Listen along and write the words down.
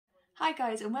Hi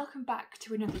guys, and welcome back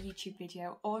to another YouTube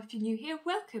video, or if you're new here,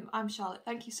 welcome. I'm Charlotte.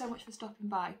 Thank you so much for stopping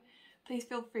by. Please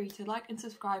feel free to like and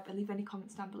subscribe and leave any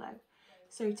comments down below.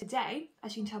 So today,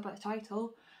 as you can tell by the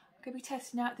title, I'm going to be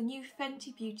testing out the new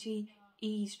Fenty Beauty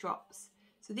Eaze drops.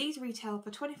 So these retail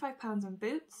for £25 on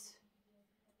Boots.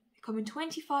 They come in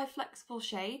 25 flexible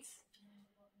shades.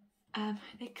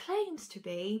 They claims to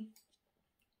be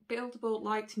buildable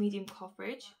light to medium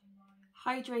coverage,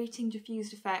 hydrating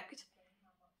diffused effect,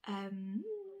 and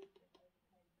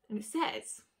it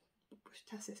says,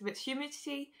 test this, it's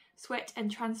humidity, sweat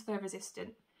and transfer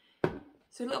resistant.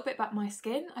 So a little bit about my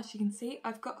skin. As you can see,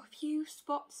 I've got a few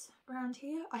spots around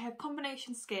here. I have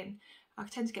combination skin. I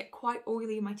tend to get quite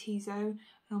oily in my T-zone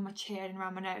and on my chin and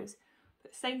around my nose. But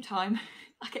at the same time,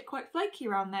 I get quite flaky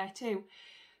around there too.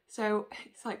 So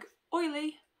it's like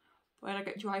oily, but I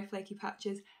get dry flaky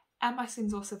patches, and my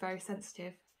skin's also very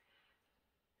sensitive.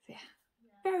 So yeah,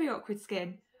 very awkward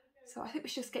skin. So I think we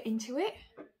should just get into it.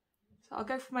 So I'll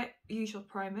go for my usual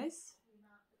primers.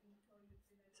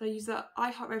 So I use the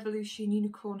I Heart Revolution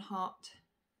Unicorn Heart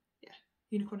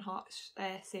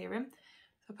serum.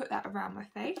 So I put that around my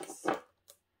face.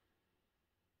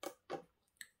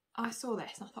 I saw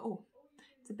this and I thought, oh,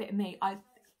 it's a bit of me. I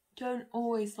don't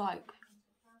always like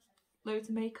loads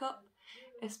of makeup,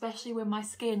 especially when my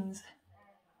skin's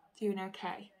doing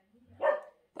okay.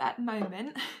 But at the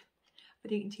moment, I've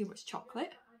been eating too much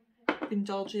chocolate. I've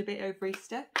indulged a bit over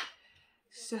Easter.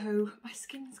 So my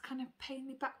skin's kind of paying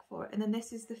me back for it. And then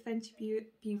this is the Fenty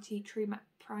Beauty True Matte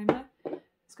Primer. I'm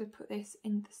just going to put this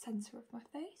in the centre of my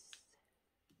face.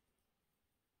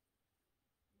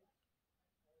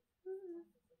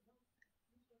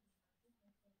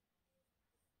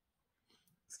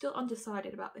 Still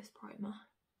undecided about this primer.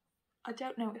 I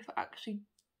don't know if it actually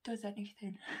does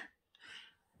anything.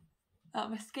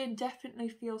 My skin definitely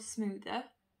feels smoother.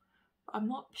 But I'm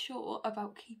not sure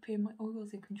about keeping my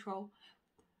oils in control.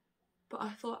 But I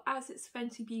thought, as it's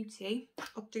Fenty Beauty,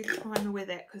 I'll do the primer with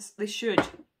it because they should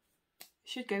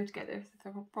go together if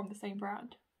they're from the same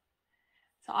brand.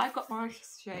 So I got my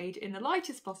shade in the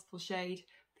lightest possible shade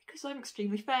because I'm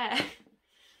extremely fair.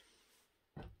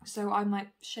 So I'm like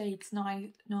shades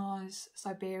NARS,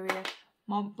 Siberia,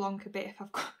 Mont Blanc a bit if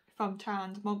I'm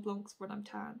tanned. Mont Blanc's when I'm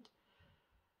tanned.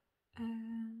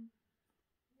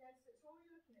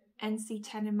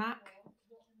 NC10 and MAC.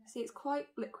 See, it's quite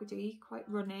liquidy, quite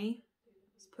runny.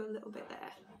 Let's put a little bit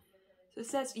there. So it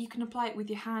says you can apply it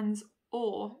with your hands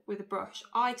or with a brush.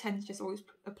 I tend to just always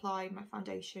apply my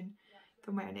foundation if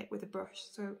I'm wearing it with a brush.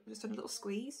 So I've just done a little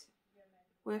squeeze.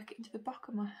 Work it into the back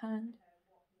of my hand.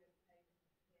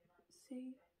 Let's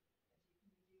see.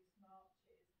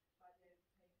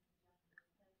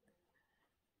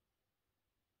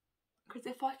 Because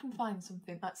if I can find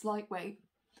something that's lightweight,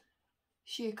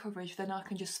 sheer coverage, then I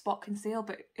can just spot conceal,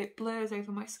 but it blurs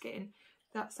over my skin.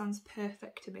 That sounds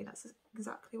perfect to me. That's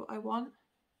exactly what I want.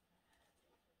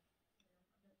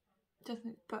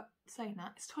 Doesn't, but saying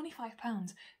that, it's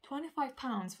 £25.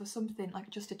 £25 for something like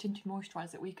just a tinted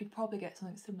moisturiser where you could probably get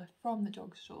something similar from the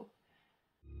drugstore.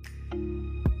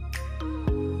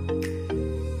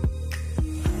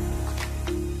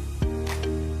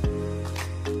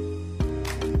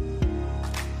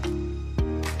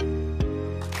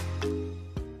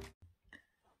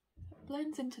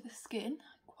 Blends into the skin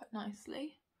quite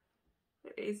nicely.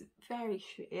 It is very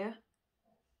sheer,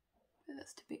 but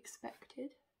that's to be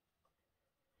expected.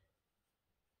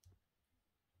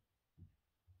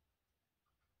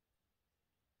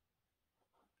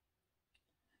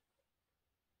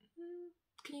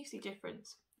 Can you see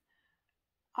difference?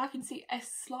 I can see a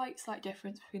slight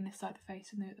difference between this side of the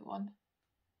face and the other one.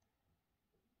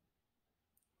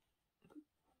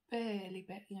 Barely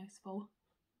noticeable.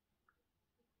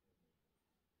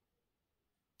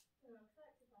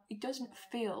 It doesn't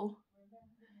feel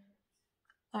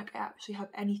like I actually have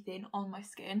anything on my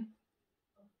skin.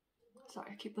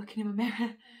 Sorry, I keep looking in my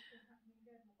mirror.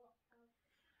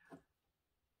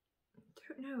 I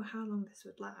don't know how long this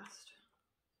would last.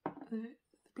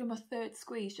 It's been my third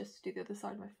squeeze just to do the other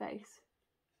side of my face.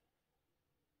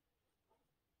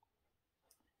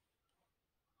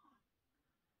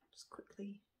 Just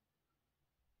quickly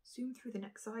zoom through the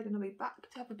next side and I'll be back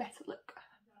to have a better look.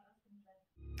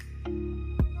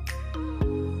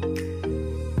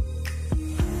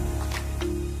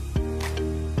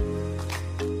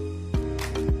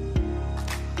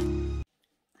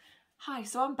 Hi,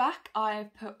 so I'm back.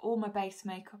 I've put all my base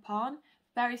makeup on.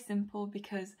 Very simple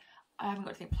because I haven't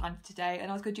got anything planned for today, and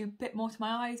I was going to do a bit more to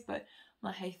my eyes, but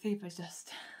my hay fever is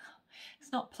just,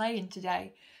 it's not playing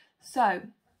today. So,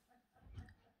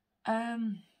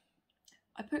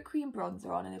 I put cream bronzer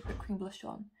on and I put cream blush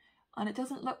on. and it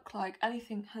doesn't look like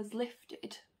anything has lifted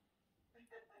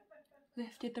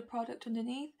the product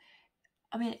underneath.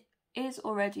 I mean, it is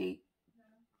already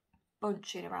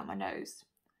bunching around my nose,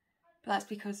 but that's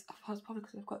because probably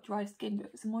because I've got dry skin. But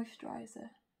if it's a moisturiser,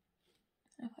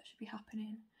 I don't know if that should be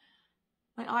happening.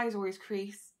 My eyes always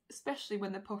crease, especially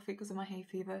when they're puffy because of my hay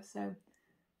fever, so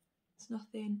it's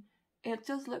nothing. It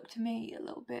does look to me a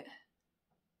little bit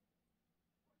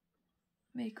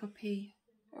makeup-y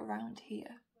around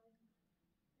here,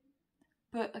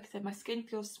 but like I said, my skin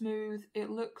feels smooth. It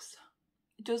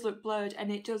does look blurred,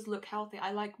 and it does look healthy.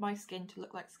 I like my skin to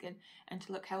look like skin and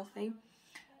to look healthy,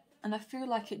 and I feel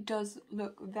like it does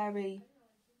look very,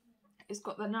 it's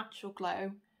got the natural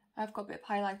glow. I've got a bit of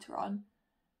highlighter on,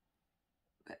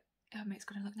 but I mean, it's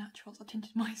going to look natural. It's a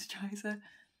tinted moisturiser.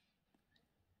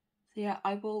 So yeah,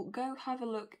 I will go have a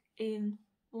look in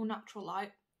more natural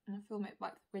light and I'll film it by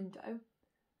the window.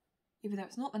 Even though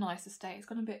it's not the nicest day, it's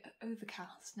gone a bit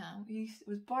overcast now. It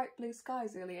was bright blue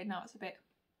skies earlier, now it's a bit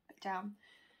down.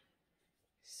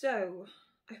 So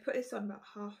I put this on about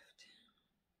half.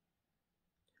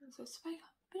 So it's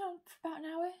been on for about an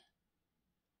hour.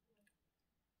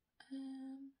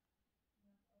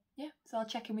 Yeah, so I'll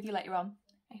check in with you later on.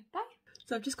 Okay, bye.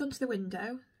 So I've just gone to the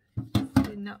window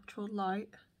in natural light.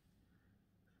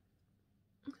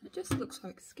 It just looks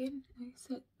like skin.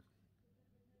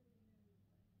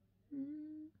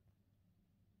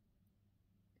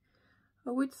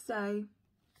 I would say,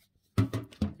 I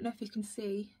don't know if you can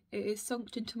see, it is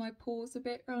sunk into my pores a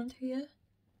bit around here.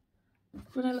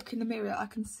 When I look in the mirror, I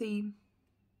can see them.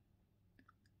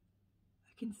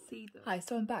 Hi,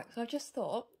 so I'm back. So I just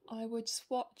thought I would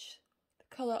swatch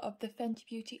the colour of the Fenty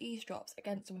Beauty Eaze drops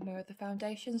against some of the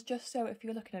foundations, just so if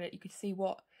you're looking at it, you could see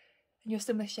what, and you're a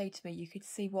similar shade to me, you could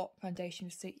see what foundation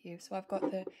would suit you. So I've got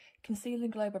the Conceal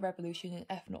and Glow by Revolution in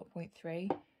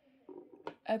F0.3,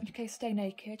 Urban Decay Stay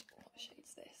Naked, what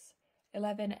shade's this?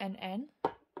 11NN.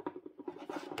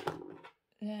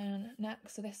 Then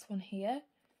next to this one here,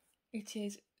 it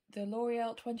is the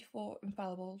L'Oreal 24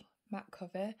 Infallible Matte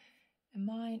Cover, and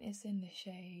mine is in the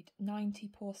shade 90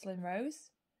 Porcelain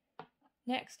Rose.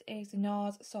 Next is the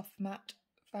NARS Soft Matte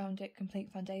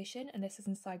Complete Foundation, and this is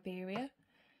in Siberia.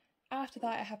 After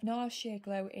that I have NARS Sheer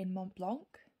Glow in Mont Blanc.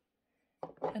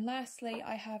 And lastly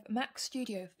I have MAC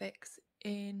Studio Fix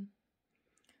in,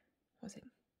 what was it?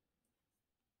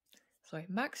 Sorry,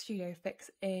 MAC Studio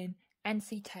Fix in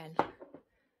NC10. I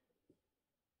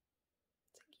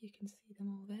think you can see them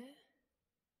all there.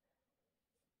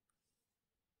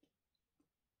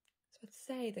 So I'd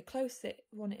say the closest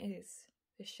one is,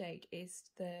 the shade, is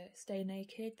the Stay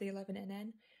Naked, the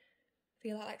 11NN. I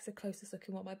feel like that's the closest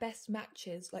looking one. My best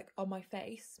matches, like on my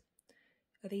face,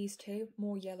 are these two,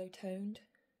 more yellow toned.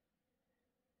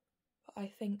 But I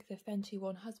think the Fenty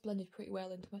one has blended pretty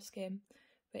well into my skin,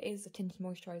 but it is a tinted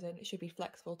moisturiser and it should be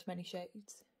flexible to many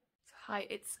shades. So hi,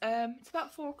 it's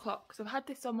about 4 o'clock, so I've had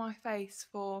this on my face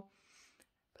for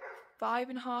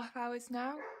 5.5 hours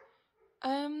now.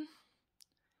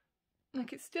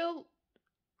 Like, it's still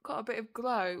got a bit of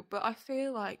glow, but I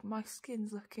feel like my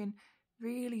skin's looking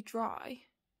really dry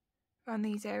around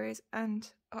these areas and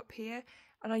up here,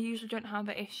 and I usually don't have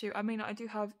that issue. I mean, I do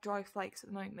have dry flakes at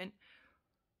the moment,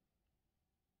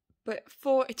 but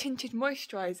for a tinted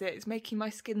moisturiser, it's making my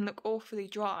skin look awfully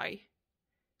dry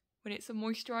when it's a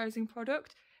moisturising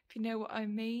product, if you know what I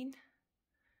mean.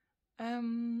 I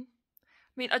mean,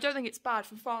 I don't think it's bad.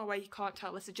 From far away you can't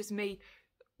tell. This is just me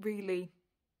really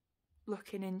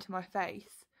looking into my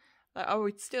face. Like, I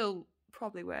would still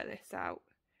probably wear this out,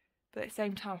 but at the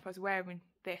same time, if I was wearing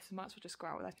this, I might as well just go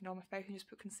out with that on my face and just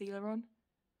put concealer on.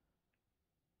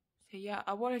 So yeah,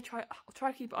 I'll try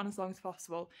to keep it on as long as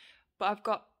possible, but I've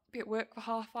got to be at work for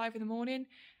 5:30 in the morning,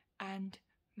 and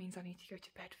it means I need to go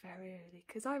to bed very early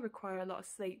because I require a lot of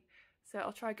sleep, so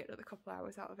I'll try to get another couple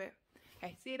hours out of it.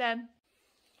 Okay, see you then.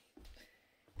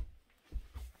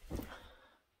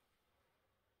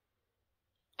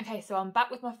 Okay, so I'm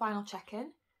back with my final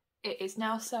check-in. It is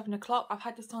now 7 o'clock. I've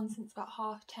had this on since about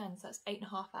 10:30, so that's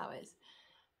 8.5 hours.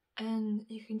 And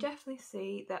you can definitely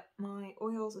see that my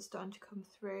oils are starting to come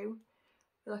through.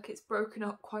 I feel like it's broken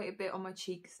up quite a bit on my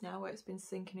cheeks now, where it's been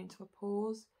sinking into my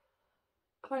pores.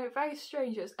 I find it very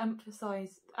strange that it's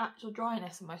emphasised the actual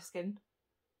dryness of my skin,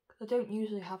 because I don't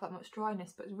usually have that much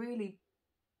dryness, but it's really,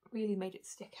 really made it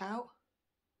stick out.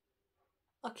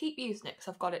 I'll keep using it because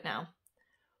I've got it now,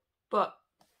 but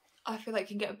I feel like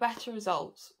you can get better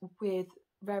results with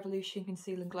Revolution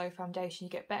Conceal and Glow Foundation. You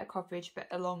get better coverage,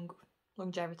 better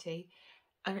longevity,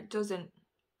 and it doesn't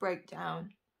break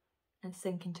down and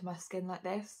sink into my skin like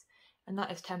this. And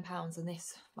that is £10, and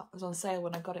this was on sale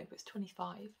when I got it, but it's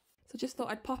 25. So I just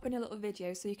thought I'd pop in a little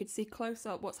video so you could see close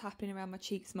up what's happening around my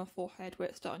cheeks and my forehead where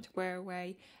it's starting to wear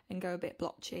away and go a bit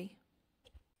blotchy.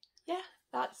 Yeah,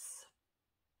 that's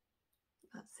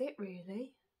it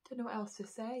really. Don't know what else to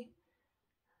say.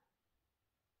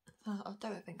 I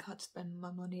don't think I'd spend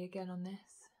my money again on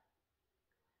this.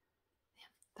 Yeah,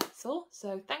 that's all.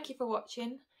 So thank you for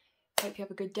watching. Hope you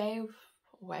have a good day or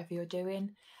whatever you're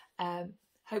doing.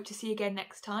 Hope to see you again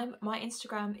next time. My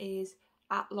Instagram is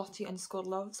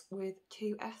 @Lottie_loves with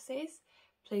 2 S's.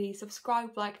 Please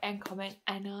subscribe, like and comment,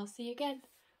 and I'll see you again.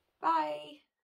 Bye!